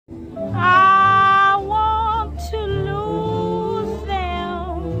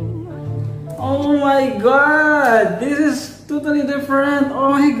my god, this is totally different.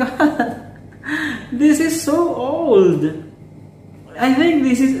 Oh my god, this is so old. I think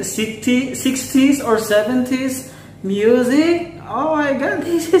this is 60s or 70s music. Oh my god,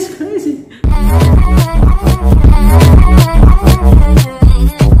 this is crazy.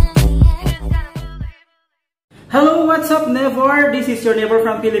 Hello, what's up, Never? This is your neighbor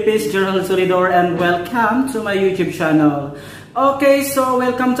from Philippines, Gerald Solidor, and welcome to my YouTube channel. Okay, so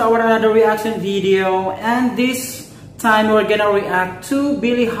welcome to our another reaction video, and this time we're gonna react to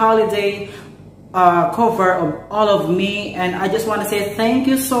Billie Holiday cover of All of Me. And I just want to say thank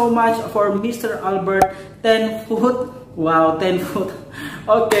you so much for Mr. Albert 10 foot. Wow, 10 foot.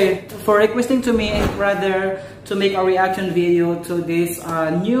 Okay, for requesting to me rather to make a reaction video to this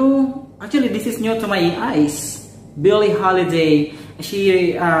new, actually this is new to my eyes, Billie Holiday.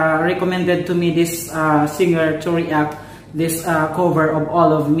 She recommended to me this singer to react this cover of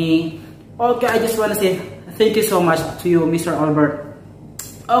All of Me. Okay, I just want to say thank you so much to you, Mr. Albert.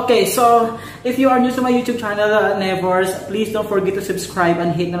 Okay, so if you are new to my YouTube channel, Nevers, please don't forget to subscribe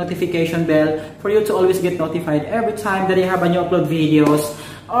and hit the notification bell for you to always get notified every time that I have a new upload videos.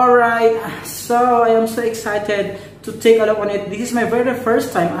 Alright, so I am so excited to take a look on it. This is my very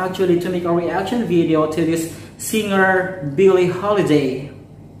first time actually to make a reaction video to this singer Billie Holiday.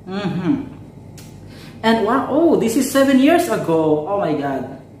 And wow, oh, this is 7 years ago. Oh my god,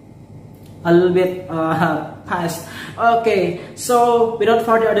 a little bit past. Okay, so without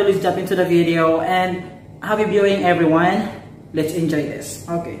further ado, let's jump into the video and happy viewing, everyone. Let's enjoy this.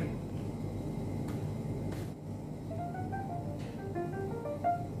 Okay.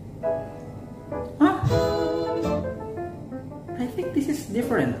 Huh? I think this is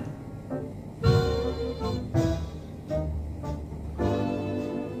different.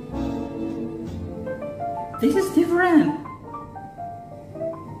 This is different.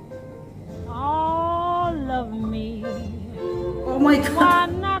 All of me. Oh my god. Why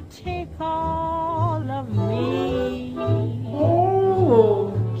not take all of me? Oh.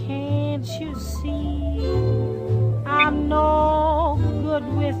 Can't you see I'm no good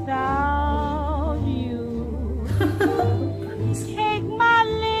without you? Take my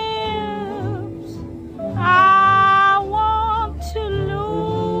lips, I want to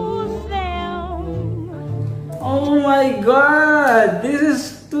lose them. Oh my god, this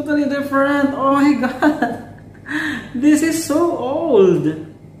is totally different. Oh my god, this is so old.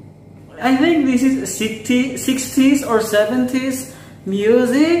 I think this is 60s or 70s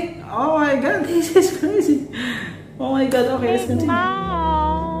music. Oh my god, this is crazy. Oh my god, okay, let's continue.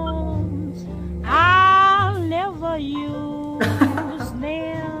 Arms, I'll never use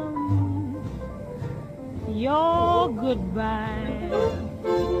them. Your goodbye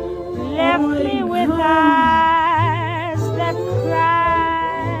left me with eyes that cry.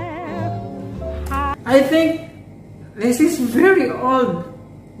 I think this is very old,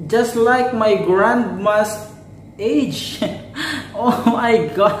 just like my grandma's age. Oh my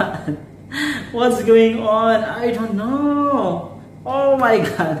god, what's going on? I don't know. Oh my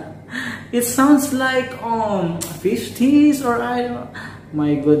god, it sounds like 50s or I don't know.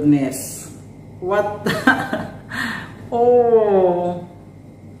 My goodness, what the oh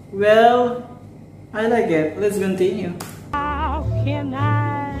well, I like it. Let's continue. How can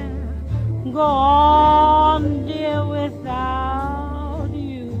I go on, dear, without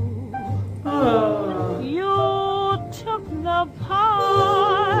you? Oh. You took the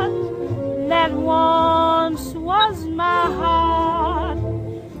part that once was my heart.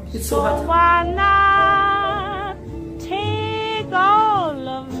 It's so hot. Why not take all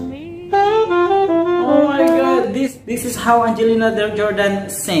of me? Oh my god, this is how Angelina Jordan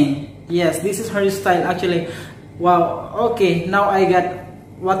sing. Yes, this is her style actually. Wow, okay, now I got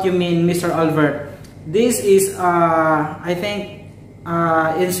what you mean, Mr. Albert. This is I think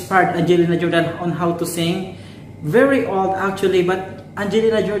inspired Angelina Jordan on how to sing. Very old actually, but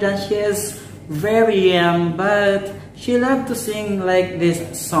Angelina Jordan, she is very young, but she loved to sing like these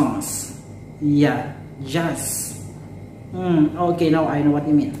songs. Yeah, jazz. Okay, now I know what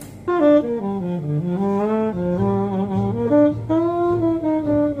you mean.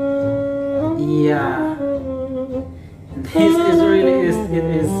 Yeah, this is really it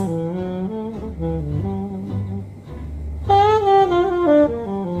is.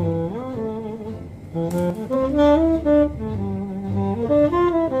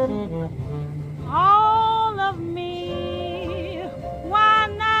 All of me, why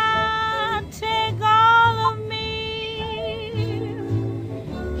not take all of me?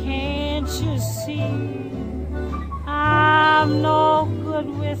 Can't you see I'm no good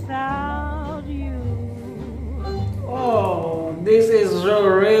without you? Oh, this is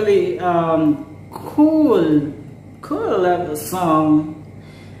really cool song.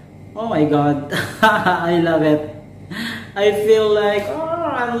 Oh my god. I love it. I feel like, oh,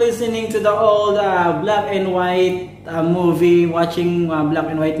 I'm listening to the old black and white movie, watching black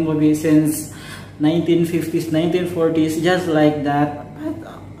and white movie since 1950s, 1940s, just like that.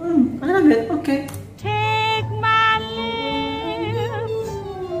 But, I love it. Okay. Take my lips,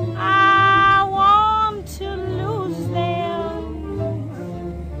 I want to lose them.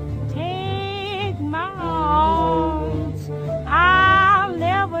 Take my arms, I'll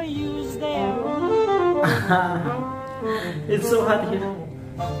never use them. It's so hot here.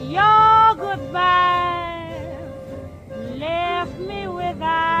 Your goodbye left me with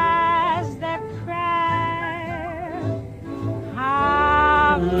eyes that cry.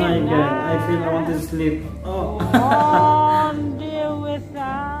 How Oh my can god, I feel I want to sleep. Oh. on dear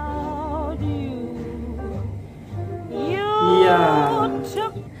without you? You Yeah.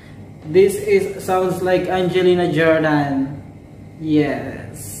 took This sounds like Angelina Jordan.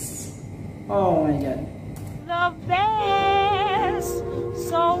 Yes. Oh my god. the best,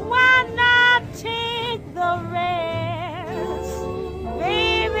 so why not take the rest,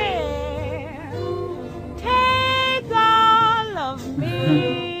 baby? Take all of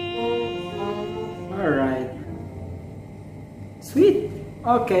me. Alright. Sweet.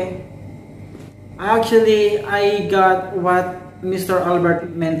 Okay. Actually, I got what Mr.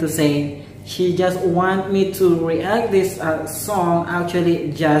 Albert meant to say. She just want me to react this song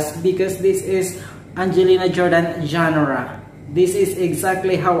actually just because this is Angelina Jordan genre. This is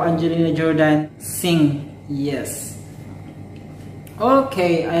exactly how Angelina Jordan sing. Yes.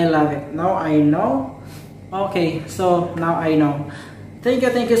 Okay, I love it. Now I know. Okay, so now I know. Thank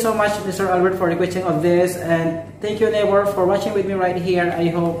you so much, Mr. Albert, for requesting of this, and thank you, neighbor, for watching with me right here. I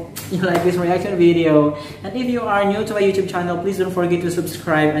hope you like this reaction video, and if you are new to my YouTube channel, please don't forget to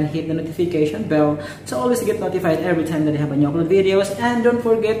subscribe and hit the notification bell to always get notified every time that I have a new upload videos. And don't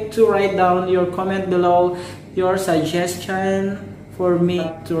forget to write down your comment below, your suggestion for me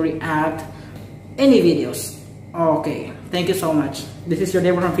to react any videos. Okay, thank you so much. This is your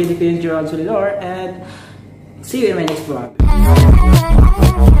neighbor from Philippines, Gerald Solidor, and see you in my next vlog.